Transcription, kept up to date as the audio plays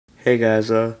Hey guys,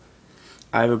 I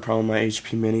have a problem with my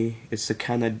HP Mini. It's the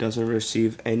kind that doesn't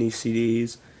receive any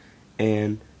CDs,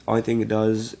 and only thing it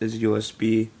does is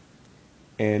USB.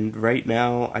 And right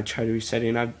now, I tried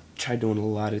resetting. I've tried doing a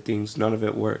lot of things. None of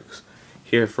it works.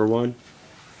 Here, for one,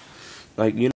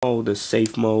 like the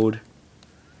safe mode,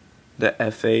 the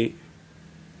F8,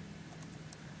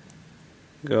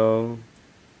 go,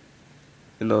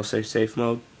 and they'll say safe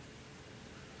mode,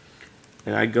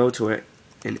 and I go to it,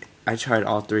 and I tried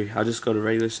all three. I'll just go to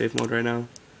regular safe mode right now.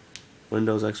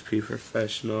 Windows XP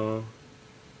Professional.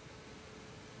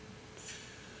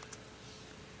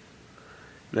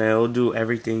 Now it'll do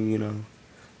everything,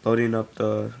 loading up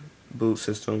the boot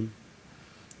system,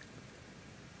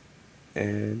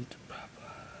 and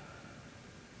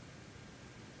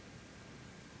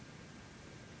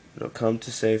it'll come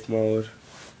to safe mode,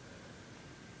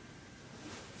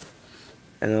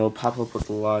 and it'll pop up with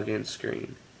the login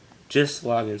screen. Just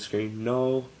login screen,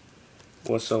 no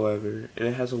whatsoever. And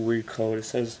it has a weird code. It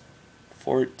says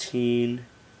 14,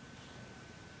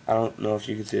 I don't know if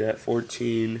you can see that,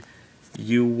 14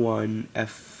 U1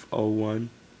 F01.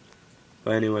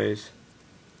 But anyways,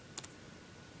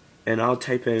 and I'll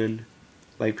type in,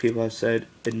 like people have said,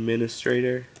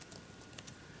 administrator.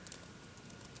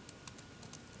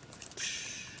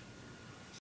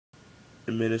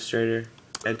 Administrator,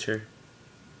 enter.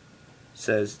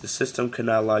 Says the system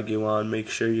cannot log you on. Make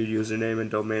sure your username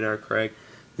and domain are correct,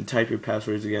 and type your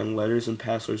passwords again. Letters and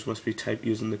passwords must be typed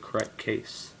using the correct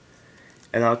case.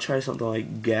 And I'll try something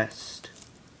like guest.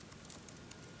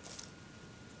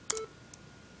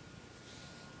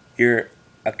 Your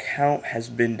account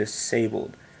has been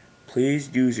disabled.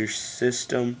 Please use your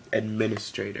system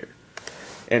administrator.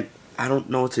 And I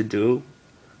don't know what to do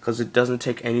because it doesn't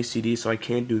take any CD, so I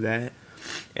can't do that.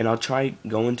 And I'll try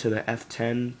going to the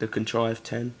F10, the control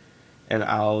F10, and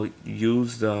I'll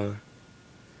use the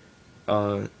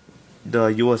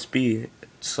USB.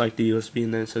 Select the USB,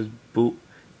 and then it says boot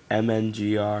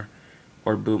MNGR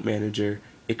or boot manager.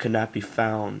 It could not be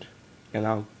found,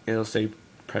 and it'll say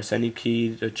press any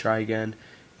key to try again,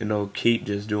 and it'll keep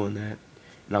just doing that.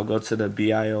 And I'll go to the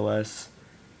BIOS,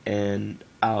 and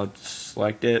I'll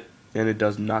select it, and it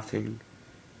does nothing.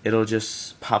 It'll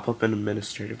just pop up an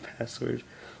administrative password,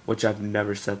 which I've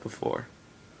never set before.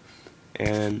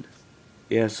 And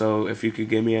yeah, so if you could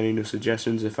give me any new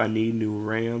suggestions, if I need new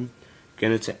RAM,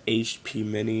 get it to HP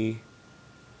Mini,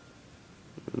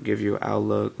 give you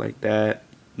Outlook like that.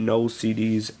 No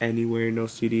CDs anywhere, no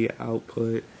CD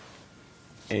output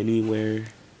anywhere.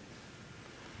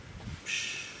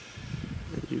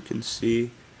 As you can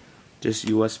see, just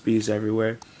USBs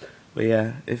everywhere. But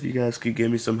yeah, if you guys could give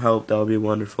me some help, that would be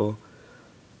wonderful.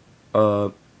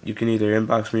 You can either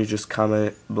inbox me or just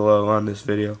comment below on this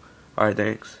video. Alright,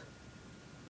 thanks.